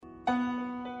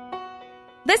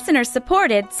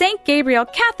Listener-supported St. Gabriel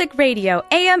Catholic Radio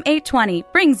AM 820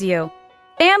 brings you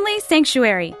Family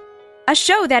Sanctuary, a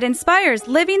show that inspires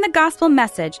living the gospel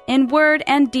message in word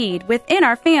and deed within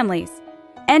our families.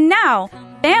 And now,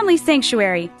 Family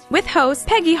Sanctuary with host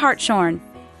Peggy Hartshorn.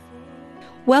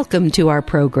 Welcome to our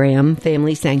program,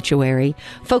 Family Sanctuary,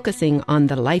 focusing on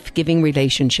the life-giving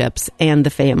relationships and the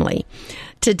family.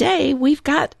 Today, we've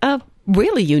got a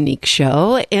really unique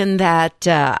show in that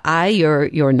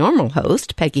your normal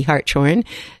host, Peggy Hartshorn,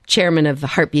 chairman of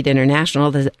Heartbeat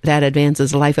International, that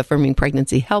advances life-affirming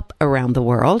pregnancy help around the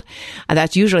world.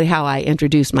 That's usually how I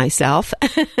introduce myself.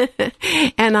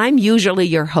 And I'm usually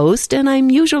your host, and I'm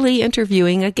usually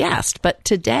interviewing a guest. But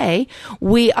today,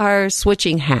 we are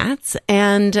switching hats,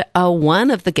 and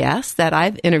one of the guests that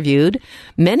I've interviewed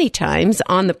many times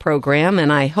on the program,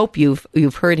 and I hope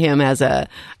you've heard him as a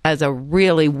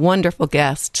really wonderful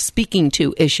guest speaking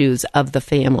to issues of the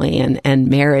family and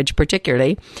marriage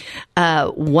particularly.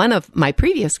 One of my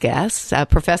previous guests,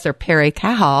 Professor Perry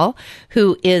Cahall,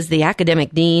 who is the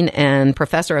academic dean and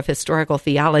professor of historical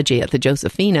theology at the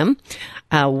Josephinum.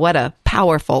 What a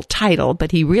powerful title,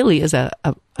 but he really is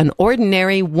an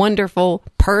ordinary, wonderful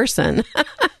person.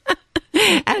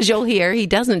 As you'll hear, he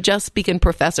doesn't just speak in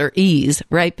professor-ese,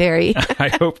 right, Perry? I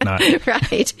hope not.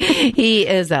 Right. He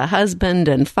is a husband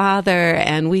and father,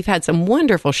 and we've had some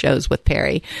wonderful shows with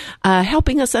Perry,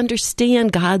 helping us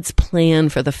understand God's plan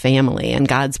for the family and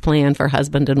God's plan for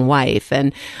husband and wife.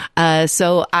 And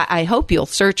so I hope you'll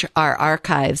search our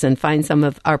archives and find some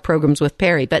of our programs with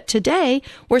Perry. But today,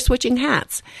 we're switching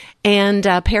hats. And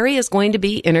Perry is going to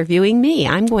be interviewing me.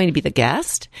 I'm going to be the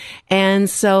guest. And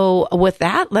so with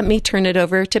that, let me turn it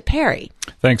over to Perry.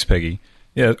 Thanks, Peggy.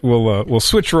 Yeah, we'll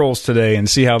switch roles today and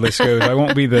see how this goes. I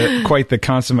won't be quite the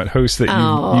consummate host that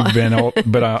you've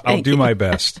been, but I'll do my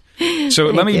best. So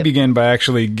let me begin by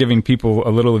actually giving people a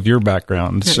little of your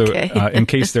background, so in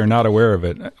case they're not aware of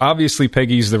it. Obviously,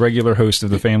 Peggy's the regular host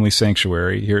of the Family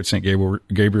Sanctuary here at St.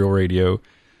 Gabriel Radio.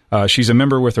 She's a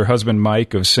member with her husband,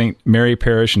 Mike, of St. Mary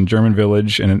Parish in German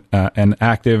Village and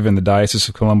active in the Diocese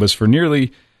of Columbus for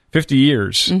nearly 50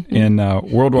 years in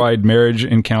worldwide marriage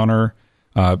encounter,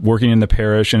 working in the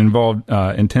parish and involved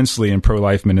intensely in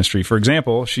pro-life ministry. For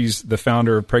example, she's the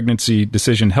founder of Pregnancy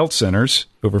Decision Health Centers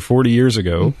over 40 years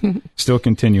ago, still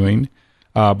continuing.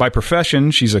 By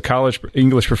profession, she's a college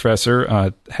English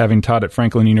professor, having taught at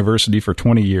Franklin University for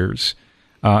 20 years.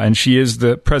 And she is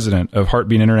the president of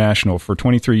Heartbeat International for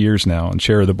 23 years now and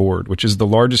chair of the board, which is the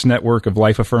largest network of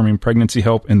life-affirming pregnancy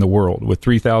help in the world, with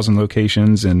 3,000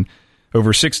 locations in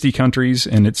over 60 countries,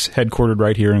 and it's headquartered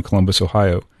right here in Columbus,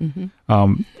 Ohio.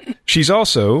 She's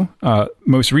also,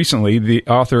 most recently, the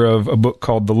author of a book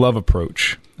called The Love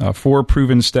Approach, 4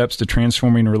 Proven Steps to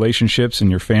Transforming Relationships in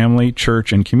Your Family,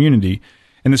 Church, and Community.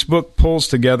 And this book pulls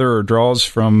together or draws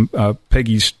from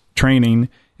Peggy's training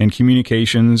and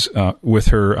communications with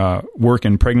her work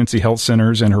in pregnancy health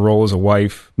centers and her role as a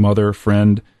wife, mother,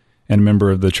 friend, and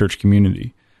member of the church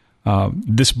community.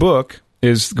 This book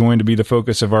is going to be the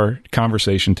focus of our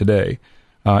conversation today.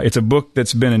 It's a book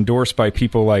that's been endorsed by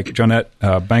people like Jonette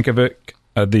Bankovic,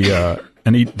 the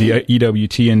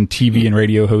EWTN TV and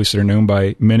radio hosts that are known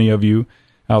by many of you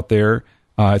out there.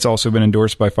 It's also been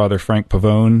endorsed by Father Frank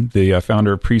Pavone, the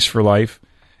founder of Priests for Life.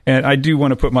 And I do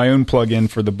want to put my own plug in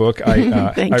for the book.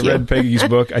 I read Peggy's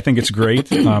book. I think it's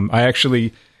great. I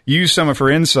actually used some of her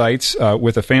insights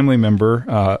with a family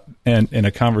member and in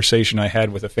a conversation I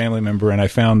had with a family member, and I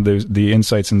found the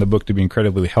insights in the book to be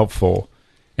incredibly helpful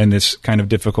in this kind of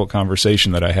difficult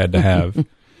conversation that I had to have.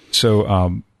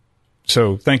 So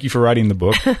thank you for writing the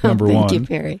book, number one. Thank you,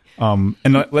 Perry. And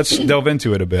let's delve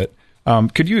into it a bit.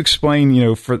 Could you explain,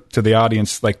 to the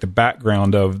audience, like the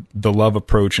background of the Love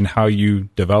Approach and how you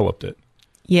developed it?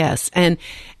 Yes, and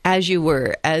as you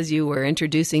were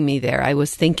introducing me there, I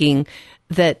was thinking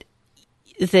that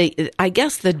I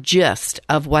guess the gist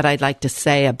of what I'd like to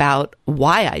say about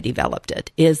why I developed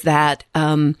it is that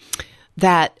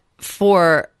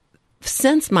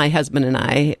since my husband and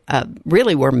I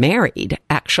really were married,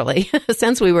 actually,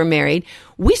 since we were married,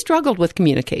 we struggled with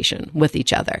communication with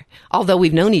each other, although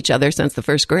we've known each other since the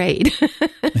first grade.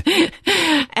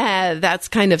 That's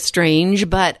kind of strange,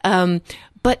 but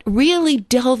really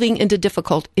delving into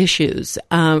difficult issues,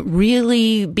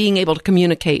 really being able to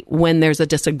communicate when there's a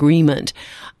disagreement,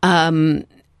 when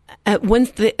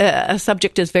a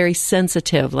subject is very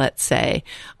sensitive, let's say,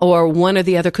 or one or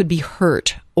the other could be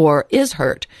hurt or is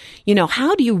hurt,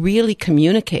 how do you really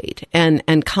communicate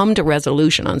and come to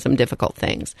resolution on some difficult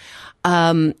things?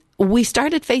 We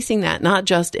started facing that not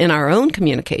just in our own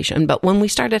communication, but when we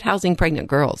started housing pregnant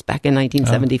girls back in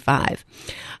 1975.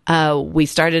 We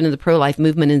started in the pro-life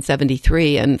movement in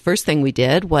 73, and first thing we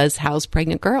did was house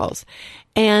pregnant girls.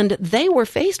 And they were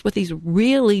faced with these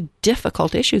really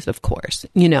difficult issues, of course,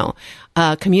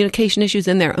 communication issues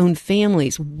in their own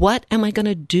families. What am I going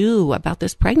to do about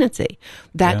this pregnancy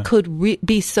that could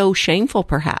be so shameful,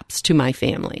 perhaps, to my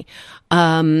family?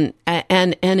 And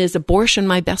is abortion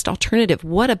my best alternative?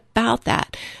 What about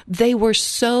that? They were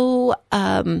so,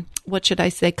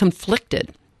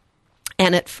 conflicted.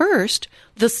 And at first,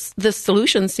 the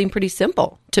solutions seemed pretty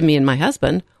simple to me and my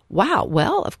husband. Wow,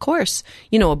 well, of course,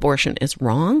 abortion is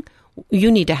wrong.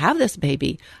 You need to have this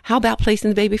baby. How about placing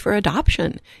the baby for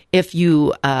adoption if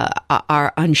you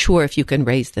are unsure if you can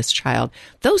raise this child?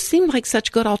 Those seem like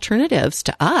such good alternatives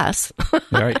to us.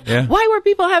 Right, yeah. Why were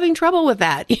people having trouble with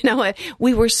that?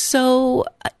 We were so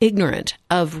ignorant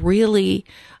of really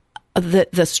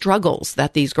the struggles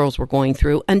that these girls were going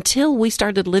through until we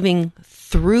started living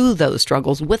through those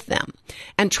struggles with them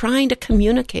and trying to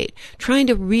communicate, trying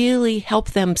to really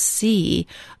help them see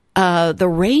the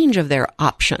range of their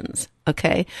options.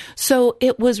 Okay. So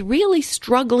it was really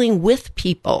struggling with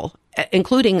people,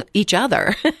 including each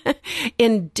other,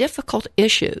 in difficult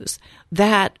issues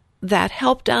that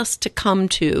helped us to come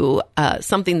to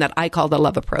something that I call the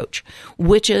love approach,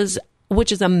 which is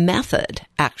a method,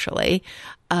 actually,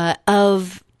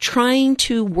 of trying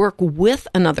to work with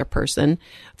another person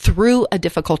through a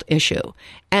difficult issue.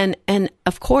 And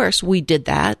of course, we did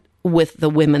that with the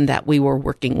women that we were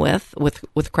working with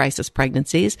crisis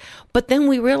pregnancies. But then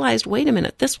we realized, wait a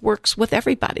minute, this works with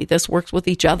everybody. This works with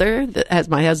each other as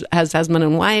husband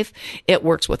and wife. It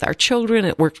works with our children.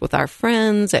 It works with our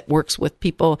friends. It works with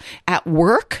people at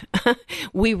work.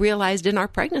 We realized in our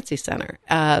pregnancy center,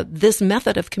 this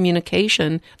method of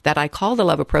communication that I call the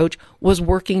love approach was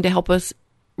working to help us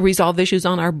resolve issues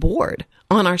on our board,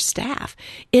 on our staff.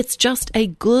 It's just a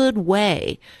good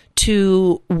way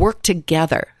to work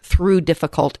together through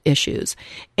difficult issues.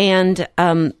 And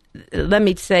let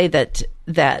me say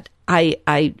that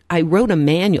I wrote a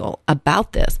manual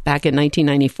about this back in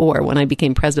 1994 when I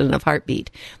became president of Heartbeat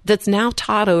that's now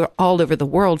taught all over the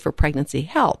world for pregnancy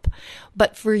help.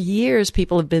 But for years,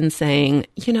 people have been saying,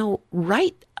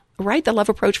 write the love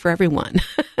approach for everyone.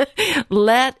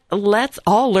 Let's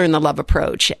all learn the love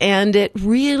approach. And it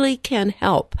really can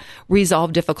help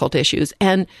resolve difficult issues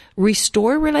and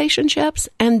restore relationships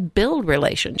and build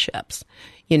relationships.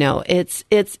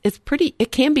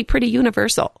 It can be pretty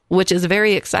universal, which is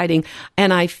very exciting.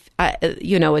 And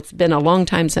it's been a long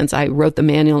time since I wrote the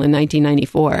manual in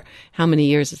 1994. How many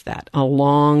years is that? A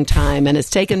long time. And it's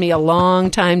taken me a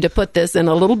long time to put this in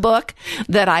a little book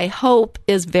that I hope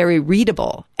is very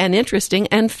readable and interesting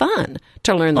and fun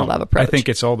to learn the love approach. I think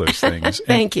it's all those things.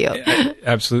 Thank you.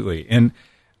 Absolutely. And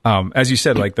as you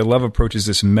said, like the love approach is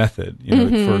this method,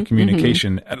 for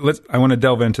communication. I want to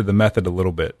delve into the method a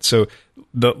little bit. So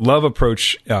the love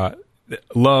approach,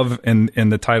 love,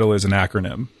 and the title is an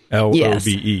acronym, LOVE.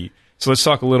 Yes. So let's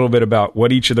talk a little bit about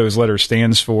what each of those letters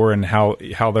stands for and how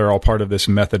they're all part of this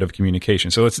method of communication.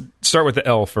 So let's start with the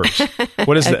L first.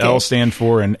 What does the L stand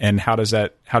for, and how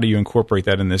do you incorporate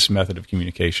that in this method of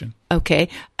communication? Okay.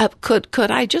 Could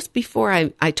I just, before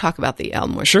I talk about the L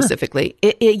more Sure. specifically,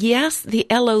 yes, the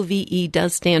LOVE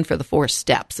does stand for the 4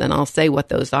 steps, and I'll say what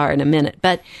those are in a minute.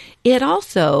 But it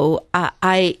also,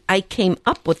 I came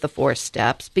up with the 4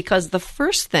 steps because the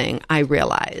first thing I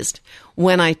realized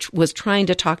when I was trying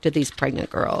to talk to these pregnant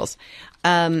girls,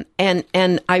 and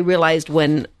I realized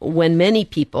when many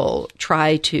people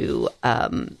try to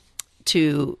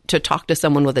talk to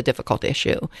someone with a difficult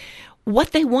issue,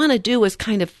 what they want to do is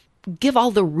kind of give all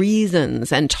the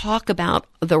reasons and talk about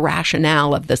the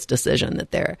rationale of this decision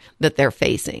that they're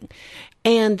facing.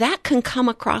 And that can come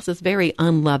across as very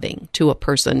unloving to a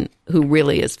person who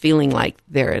really is feeling like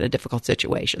they're in a difficult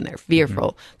situation. They're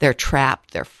fearful, they're trapped,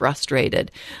 they're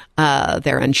frustrated,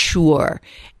 they're unsure.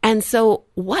 And so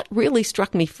what really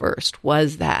struck me first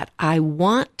was that I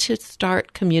want to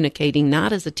start communicating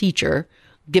not as a teacher,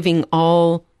 giving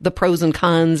all the pros and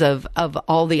cons of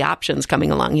all the options coming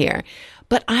along here,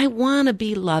 but I want to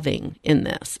be loving in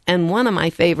this. And one of my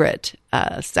favorite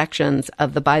sections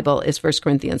of the Bible is 1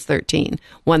 Corinthians 13,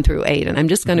 1 through 8. And I'm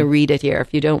just going to read it here,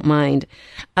 if you don't mind,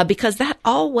 because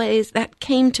that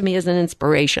came to me as an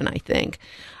inspiration, I think.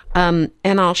 And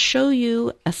I'll show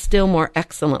you a still more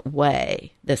excellent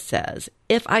way, this says.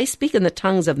 If I speak in the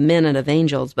tongues of men and of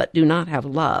angels, but do not have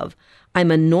love,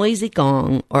 I'm a noisy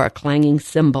gong or a clanging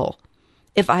cymbal.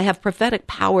 If I have prophetic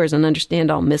powers and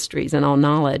understand all mysteries and all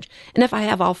knowledge, and if I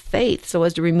have all faith so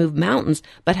as to remove mountains,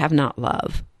 but have not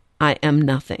love, I am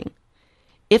nothing.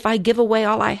 If I give away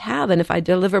all I have, and if I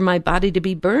deliver my body to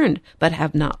be burned, but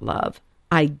have not love,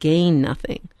 I gain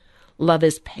nothing. Love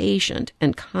is patient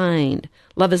and kind.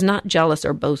 Love is not jealous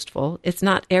or boastful. It's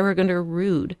not arrogant or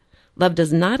rude. Love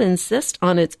does not insist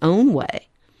on its own way.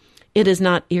 It is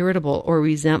not irritable or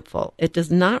resentful. It does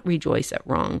not rejoice at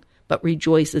wrong, but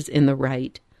rejoices in the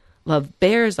right. Love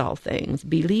bears all things,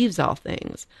 believes all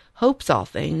things, hopes all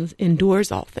things,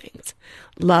 endures all things.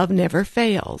 Love never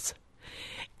fails.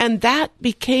 And that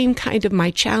became kind of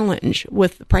my challenge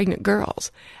with the pregnant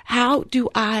girls. How do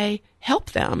I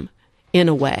help them in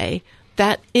a way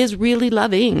that is really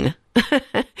loving?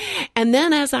 And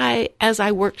then as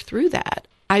I worked through that,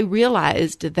 I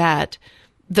realized that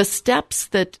the steps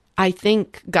that I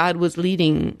think God was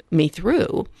leading me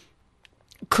through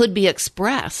could be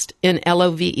expressed in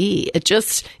LOVE. It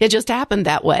just happened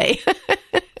that way.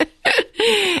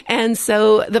 And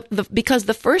so because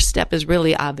the first step is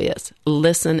really obvious,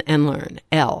 listen and learn.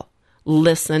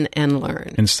 Listen and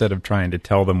learn. Instead of trying to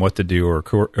tell them what to do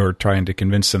or trying to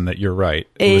convince them that you're right.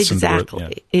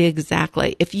 Exactly.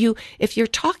 Exactly. If you're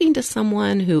talking to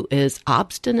someone who is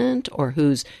obstinate or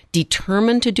who's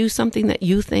determined to do something that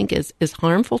you think is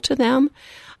harmful to them,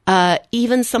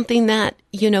 even something that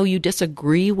you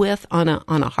disagree with on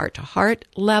a heart-to-heart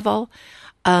level,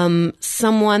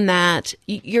 someone that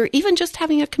you're even just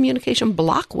having a communication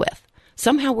block with,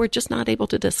 somehow we're just not able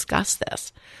to discuss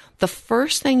this. The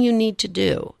first thing you need to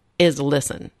do is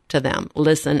listen to them,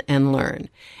 listen and learn,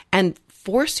 and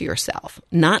force yourself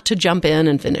not to jump in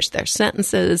and finish their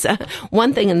sentences.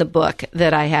 One thing in the book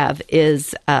that I have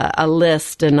is a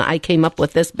list, and I came up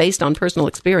with this based on personal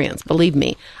experience. Believe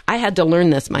me, I had to learn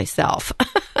this myself.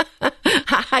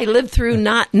 I lived through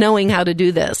not knowing how to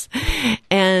do this.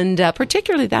 And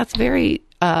particularly that's very,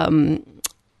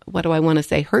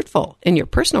 hurtful in your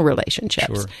personal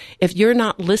relationships. Sure. If you're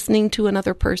not listening to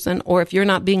another person or if you're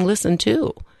not being listened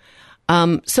to.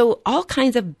 So all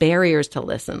kinds of barriers to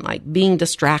listen, like being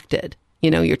distracted.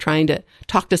 You're trying to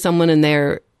talk to someone and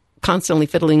they're constantly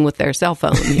fiddling with their cell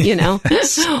phone,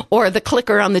 or the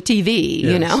clicker on the TV,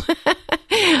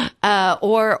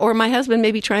 or my husband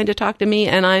may be trying to talk to me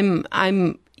and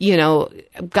I'm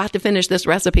got to finish this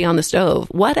recipe on the stove.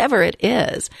 Whatever it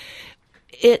is,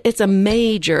 it's a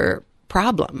major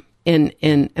problem in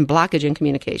blockage in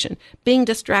communication. Being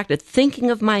distracted,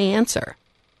 thinking of my answer.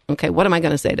 Okay, what am I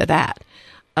going to say to that?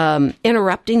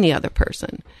 Interrupting the other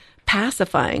person,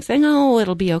 pacifying, saying, "Oh,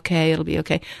 it'll be okay, it'll be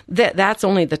okay." That's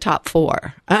only the top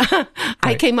 4. Right.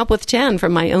 I came up with 10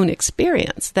 from my own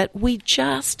experience that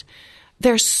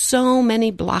there's so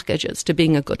many blockages to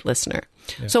being a good listener.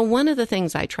 Yeah. So one of the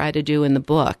things I try to do in the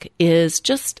book is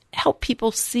just help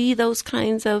people see those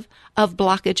kinds of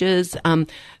blockages.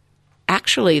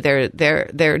 Actually, there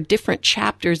are different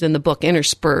chapters in the book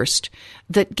interspersed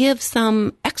that give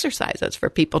some exercises for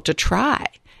people to try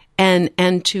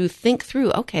and to think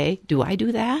through. Okay, do I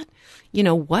do that?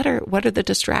 What are the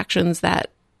distractions that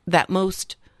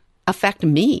most affect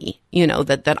me?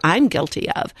 That I'm guilty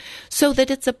of. So that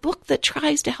it's a book that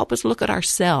tries to help us look at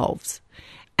ourselves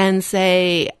and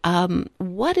say,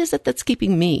 what is it that's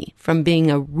keeping me from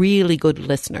being a really good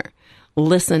listener?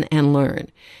 Listen and learn.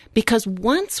 Because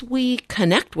once we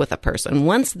connect with a person,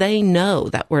 once they know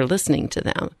that we're listening to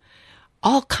them,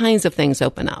 all kinds of things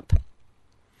open up.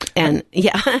 And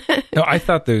No, I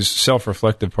thought those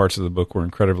self-reflective parts of the book were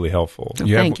incredibly helpful.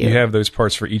 Thank you. You have those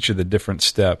parts for each of the different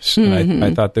steps. And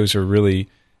I thought those are really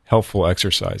helpful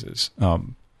exercises.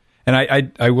 And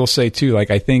I will say too,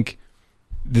 I think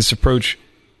this approach,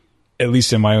 at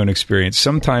least in my own experience,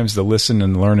 sometimes the listen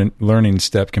and learning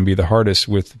step can be the hardest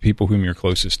with the people whom you're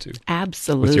closest to.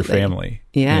 Absolutely. With your family.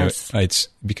 Yes. It's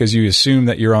because you assume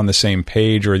that you're on the same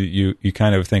page, or you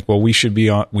kind of think, well, we should be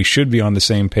on the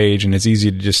same page, and it's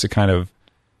easy to kind of,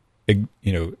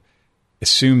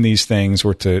 assume these things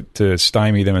or to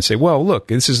stymie them and say, well, look,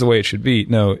 this is the way it should be.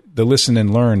 No, the listen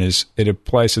and learn it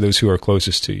applies to those who are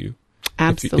closest to you.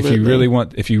 Absolutely.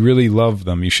 If you really love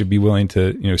them, you should be willing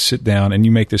to, sit down, and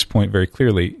you make this point very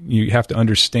clearly. You have to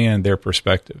understand their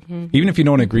perspective, even if you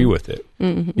don't agree with it.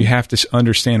 Mm-hmm. You have to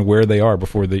understand where they are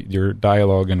before your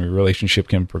dialogue and your relationship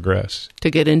can progress. To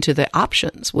get into the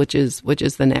options, which is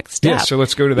the next step. Yeah. So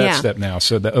let's go to that step now.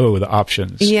 So the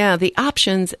options. Yeah, the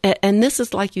options, and this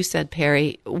is, like you said,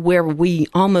 Perry, where we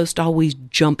almost always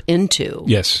jump into.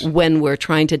 Yes. When we're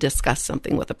trying to discuss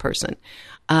something with a person.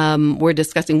 We're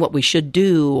discussing what we should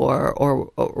do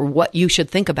or what you should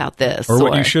think about this. Or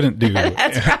what you shouldn't do.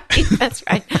 That's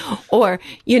right. Or,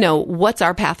 what's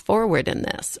our path forward in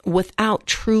this without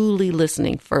truly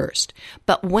listening first.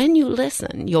 But when you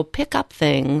listen, you'll pick up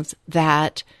things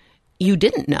that you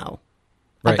didn't know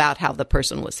about how the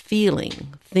person was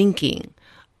feeling, thinking,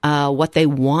 what they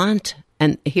want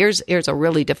and here's a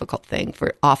really difficult thing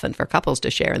often for couples to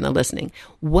share in the listening.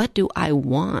 What do I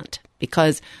want?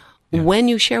 Because when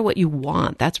you share what you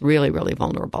want, that's really, really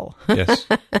vulnerable. Yes.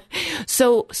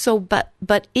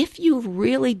 But if you've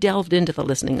really delved into the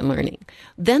listening and learning,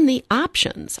 then the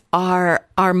options are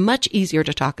much easier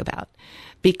to talk about,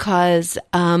 because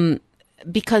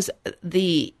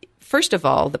first of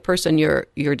all, the person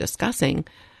you're discussing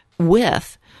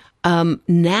with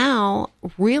now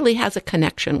really has a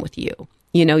connection with you.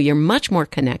 You're much more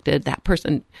connected. That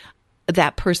person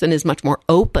is much more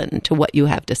open to what you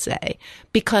have to say,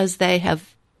 because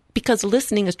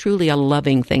listening is truly a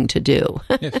loving thing to do.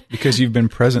 Yes, because you've been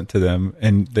present to them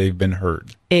and they've been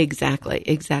heard.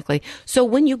 Exactly. So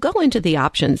when you go into the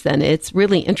options, then it's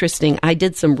really interesting. I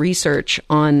did some research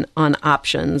on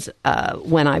options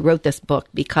when I wrote this book,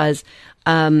 because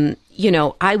I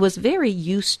was very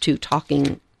used to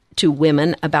talking to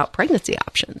women about pregnancy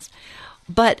options.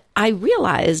 But I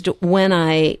realized when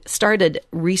I started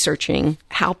researching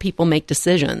how people make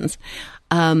decisions,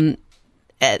 this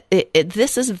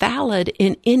is valid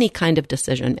in any kind of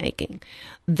decision making,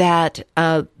 that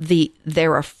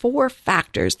there are 4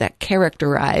 factors that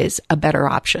characterize a better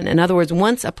option. In other words,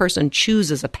 once a person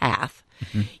chooses a path,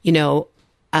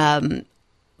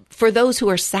 for those who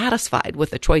are satisfied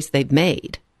with the choice they've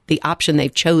made, the option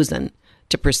they've chosen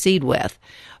to proceed with,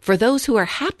 for those who are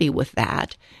happy with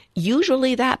that,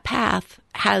 usually that path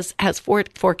has 4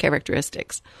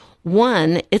 characteristics.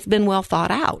 1, it's been well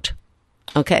thought out.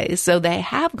 Okay, so they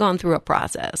have gone through a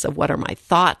process of, what are my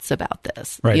thoughts about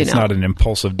this? Right, it's not an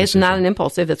impulsive decision. It's not an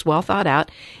impulsive, it's well thought out,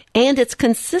 and it's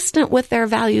consistent with their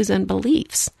values and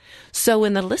beliefs. So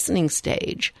in the listening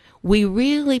stage, we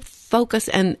really focus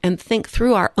and think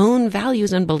through our own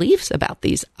values and beliefs about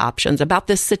these options, about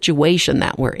this situation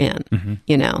that we're in.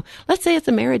 Mm-hmm. Let's say it's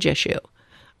a marriage issue.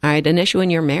 All right, an issue in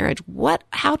your marriage.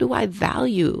 How do I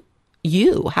value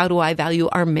you? How do I value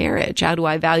our marriage? How do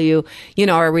I value,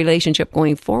 our relationship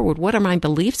going forward? What are my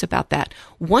beliefs about that?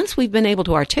 Once we've been able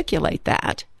to articulate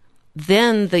that,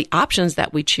 then the options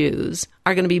that we choose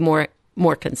are going to be more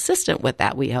consistent with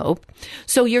that, we hope.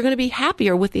 So you're going to be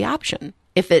happier with the option.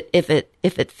 If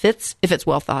it fits, if it's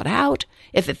well thought out,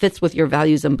 if it fits with your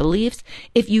values and beliefs,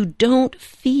 let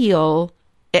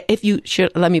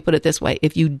me put it this way,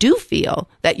 if you do feel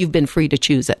that you've been free to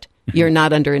choose it, you're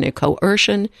not under any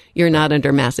coercion, you're not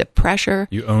under massive pressure.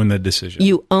 You own the decision.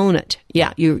 You own it.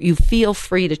 Yeah, you feel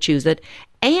free to choose it.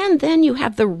 And then you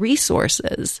have the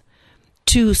resources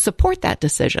to support that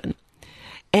decision.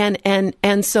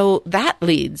 And so that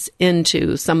leads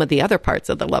into some of the other parts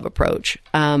of the love approach,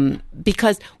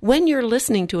 because when you're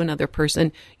listening to another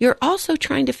person, you're also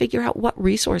trying to figure out what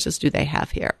resources do they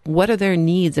have here? What are their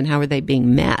needs and how are they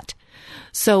being met?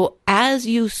 So as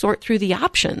you sort through the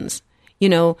options,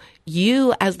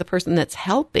 you as the person that's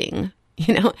helping,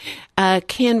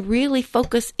 can really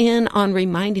focus in on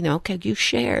reminding them, okay, you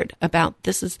shared about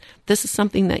this is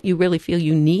something that you really feel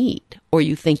you need or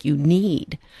you think you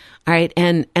need. All right.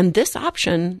 And this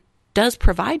option does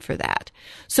provide for that.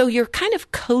 So you're kind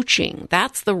of coaching.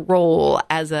 That's the role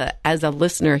as a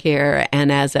listener here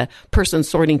and as a person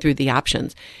sorting through the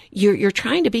options. You're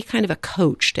trying to be kind of a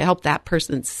coach to help that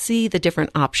person see the different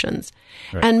options.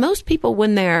 Right. And most people,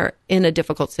 when they're in a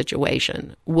difficult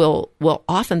situation, will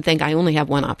often think, I only have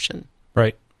one option.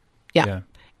 Right. Yeah.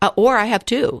 Or I have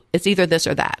 2. It's either this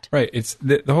or that. Right. It's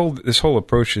this whole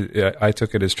approach. I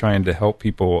took it as trying to help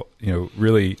people,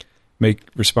 really make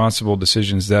responsible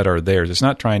decisions that are theirs. It's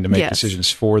not trying to make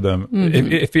decisions for them.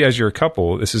 Mm-hmm. If as you're a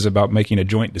couple, this is about making a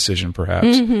joint decision,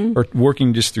 perhaps, or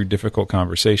working just through difficult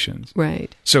conversations.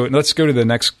 Right. So let's go to the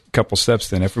next couple steps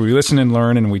then. If we listen and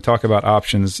learn and we talk about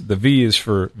options, the V is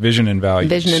for vision and value.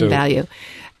 Vision and value.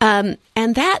 And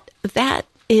that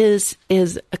is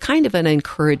a kind of an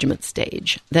encouragement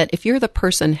stage, that if you're the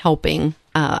person helping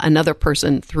another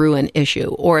person through an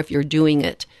issue, or if you're doing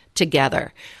it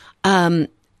together,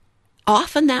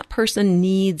 often that person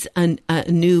needs a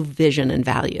new vision and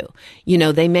value.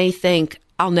 They may think,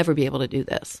 I'll never be able to do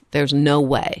this. There's no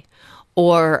way.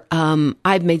 Or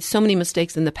I've made so many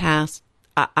mistakes in the past.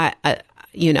 I'm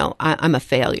a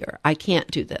failure. I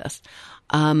can't do this.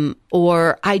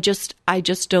 Or I just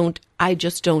don't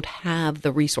have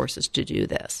the resources to do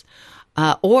this.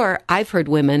 Or I've heard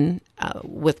women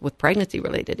with pregnancy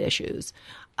related issues,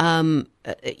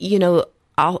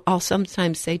 I'll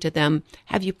sometimes say to them,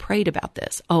 have you prayed about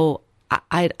this? Oh,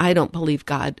 I don't believe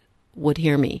God would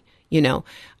hear me. They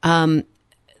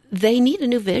need a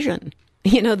new vision.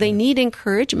 They need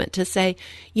encouragement to say,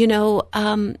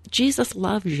 Jesus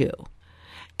loves you.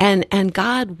 And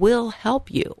God will help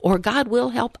you, or God will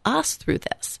help us through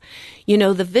this. You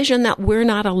know, the vision that we're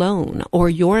not alone,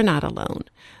 or you're not alone,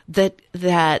 that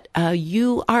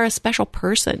you are a special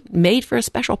person made for a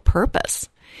special purpose.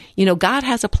 You know, God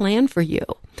has a plan for you.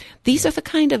 These are the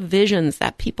kind of visions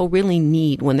that people really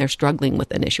need when they're struggling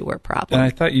with an issue or problem. And I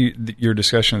thought your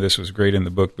discussion of this was great in the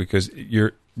book, because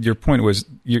your point was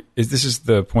this is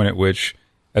the point at which,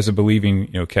 as a believing,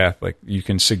 you know, Catholic, you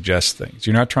can suggest things.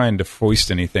 You're not trying to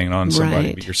foist anything on somebody,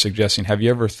 right. But you're suggesting, have you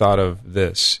ever thought of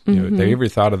this? You know, have you ever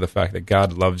thought of the fact that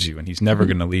God loves you and He's never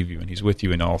going to leave you and He's with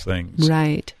you in all things?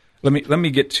 Right. Let me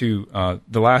get to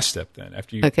the last step then.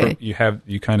 After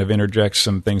you kind of interject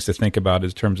some things to think about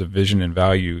in terms of vision and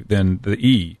value, then the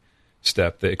E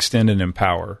step, the extend and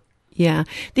empower. Yeah.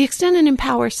 The extend and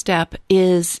empower step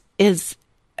is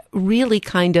really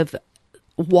kind of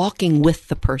walking with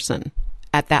the person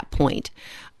at that point,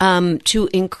 to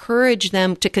encourage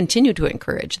them, to continue to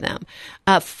encourage them,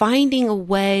 finding a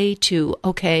way to,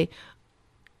 okay,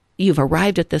 you've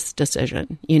arrived at this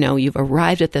decision. You know, you've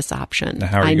arrived at this option.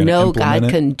 I know God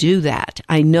can do that.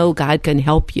 I know God can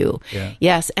help you. Yeah.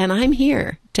 Yes, and I'm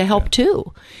here to help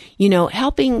too. You know,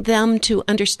 helping them to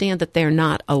understand that they're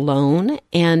not alone.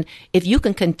 And if you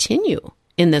can continue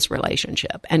in this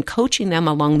relationship and coaching them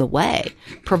along the way,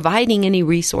 providing any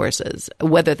resources,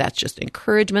 whether that's just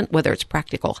encouragement, whether it's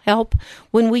practical help.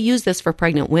 When we use this for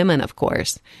pregnant women, of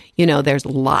course, you know, there's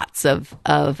lots of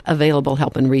available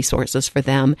help and resources for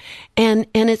them. And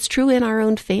it's true in our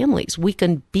own families. We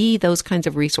can be those kinds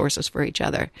of resources for each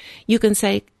other. You can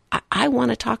say, I want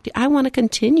to talk to you. I want to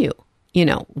continue, you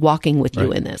know, walking with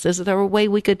you in this. Is there a way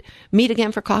we could meet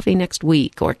again for coffee next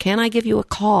week? Or can I give you a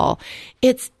call?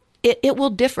 It will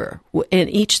differ in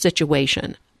each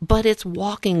situation, but it's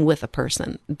walking with a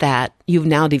person that you've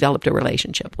now developed a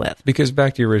relationship with. Because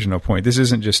back to your original point, this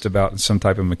isn't just about some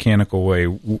type of mechanical way,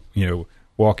 you know,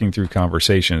 walking through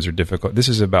conversations or difficult. This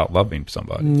is about loving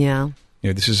somebody. Yeah. You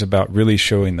know, this is about really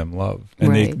showing them love.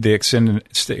 And the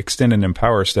extend and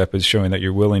empower step is showing that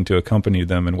you're willing to accompany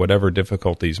them in whatever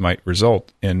difficulties might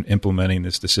result in implementing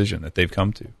this decision that they've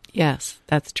come to. Yes,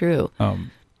 that's true.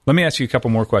 Let me ask you a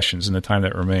couple more questions in the time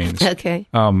that remains. Okay.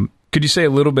 Could you say a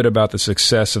little bit about the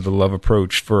success of the Love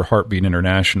Approach for Heartbeat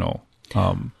International?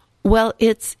 Well,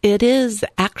 it is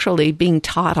actually being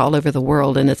taught all over the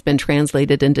world, and it's been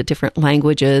translated into different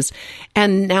languages.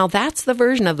 And now that's the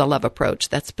version of the Love Approach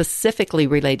that's specifically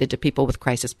related to people with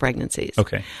crisis pregnancies.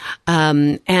 Okay.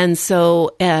 And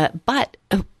so, but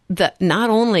not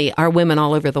only are women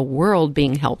all over the world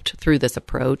being helped through this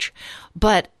approach,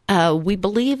 but we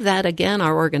believe that, again,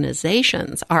 our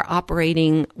organizations are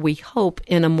operating, we hope,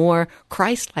 in a more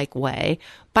Christ-like way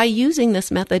by using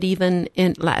this method even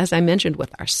in, as I mentioned,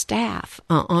 with our staff,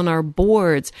 on our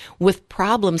boards, with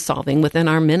problem solving within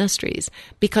our ministries,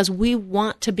 because we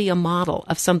want to be a model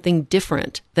of something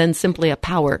different than simply a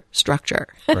power structure.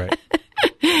 Right.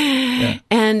 Yeah.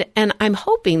 And I'm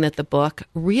hoping that the book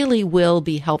really will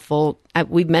be helpful.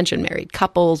 We've mentioned married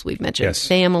couples, we've mentioned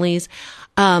families,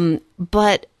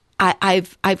 but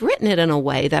I've written it in a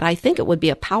way that I think it would be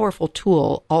a powerful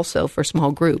tool also for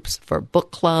small groups, for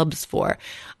book clubs, for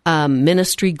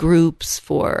ministry groups,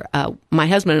 for my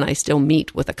husband and I still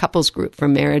meet with a couples group for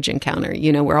Marriage Encounter.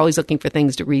 You know, we're always looking for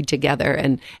things to read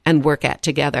together and work at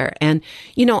together. And,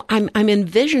 you know, I'm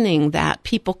envisioning that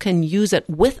people can use it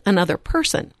with another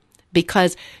person,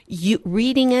 because you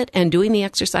reading it and doing the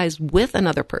exercise with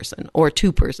another person or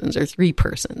two persons or three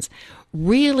persons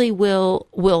really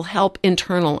will help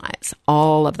internalize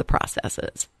all of the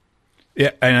processes.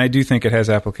 Yeah, and I do think it has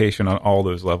application on all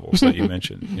those levels that you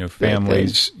mentioned. You know,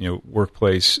 families, you know,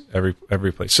 workplace,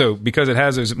 every place. So because it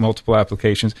has those multiple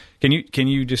applications, can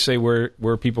you just say where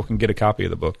people can get a copy of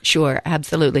the book? Sure,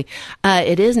 absolutely.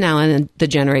 It is now in the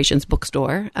Generations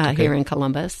bookstore here in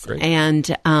Columbus. Great.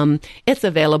 And it's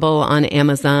available on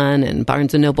Amazon and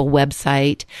Barnes & Noble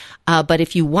website. But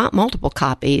if you want multiple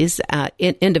copies,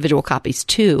 individual copies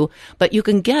too, but you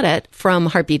can get it from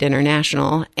Heartbeat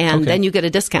International, and then you get a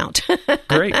discount.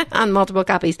 Great. On multiple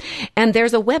copies. And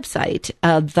there's a website,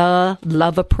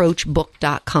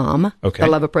 theloveapproachbook.com. Okay.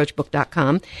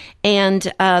 Theloveapproachbook.com.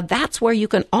 And that's where you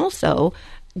can also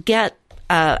get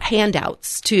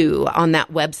handouts too on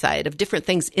that website of different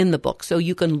things in the book, so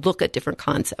you can look at different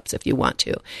concepts if you want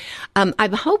to.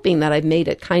 I'm hoping that I've made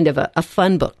it kind of a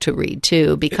fun book to read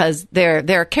too, because there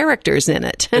are characters in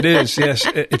it. It is, yes.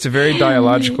 It's a very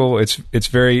dialogical. It's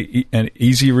very an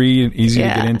easy read and easy to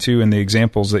get into, and the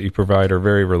examples that you provide are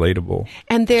very relatable.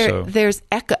 And there's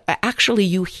actually,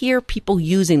 you hear people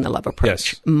using the Love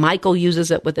Approach. Yes. Michael uses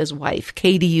it with his wife.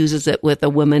 Katie uses it with a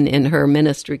woman in her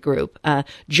ministry group.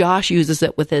 Josh uses uses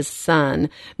it with his son.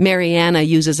 Mariana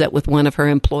uses it with one of her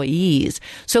employees.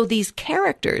 So these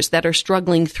characters that are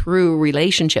struggling through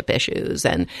relationship issues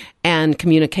and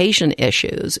communication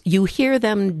issues, you hear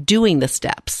them doing the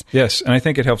steps. Yes, and I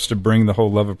think it helps to bring the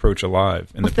whole love approach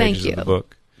alive in the pages of the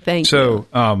book. Thank you.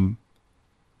 So,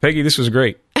 Peggy, this was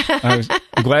great. I was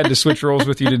glad to switch roles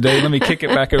with you today. Let me kick it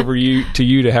back over to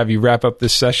you to have you wrap up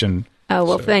this session. Oh,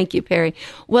 well, thank you, Perry.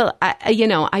 Well,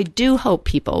 I do hope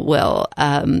people will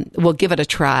give it a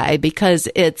try, because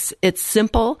it's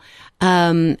simple.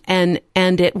 And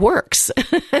it works.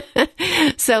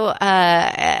 So,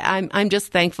 I'm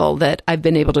just thankful that I've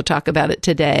been able to talk about it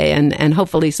today, and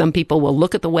hopefully some people will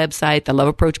look at the website,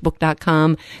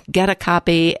 theloveapproachbook.com, get a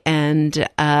copy and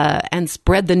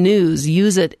spread the news,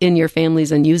 use it in your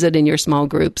families and use it in your small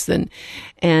groups,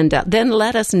 and then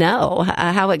let us know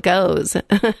how it goes.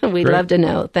 We'd love to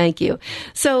know. Thank you.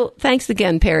 So thanks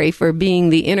again, Perry, for being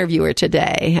the interviewer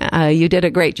today. You did a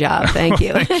great job. Thank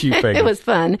you. Thank you, Peggy. It was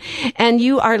fun. And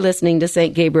you are listening to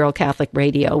St. Gabriel Catholic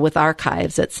Radio with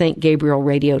archives at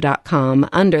stgabrielradio.com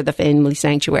under the Family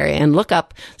Sanctuary, and look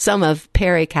up some of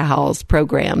Perry Cowell's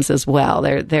programs as well.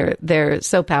 They're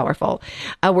so powerful.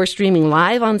 We're streaming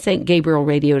live on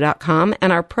stgabrielradio.com,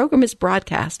 and our program is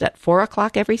broadcast at 4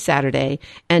 o'clock every Saturday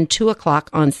and 2 o'clock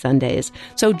on Sundays.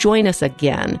 So join us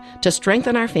again to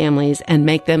strengthen our families and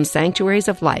make them sanctuaries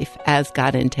of life as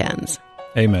God intends.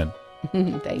 Amen.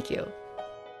 Thank you.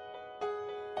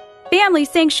 Family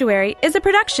Sanctuary is a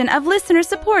production of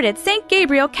listener-supported St.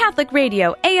 Gabriel Catholic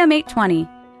Radio, AM 820.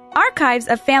 Archives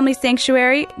of Family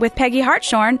Sanctuary with Peggy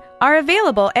Hartshorn are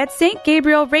available at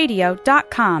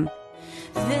stgabrielradio.com.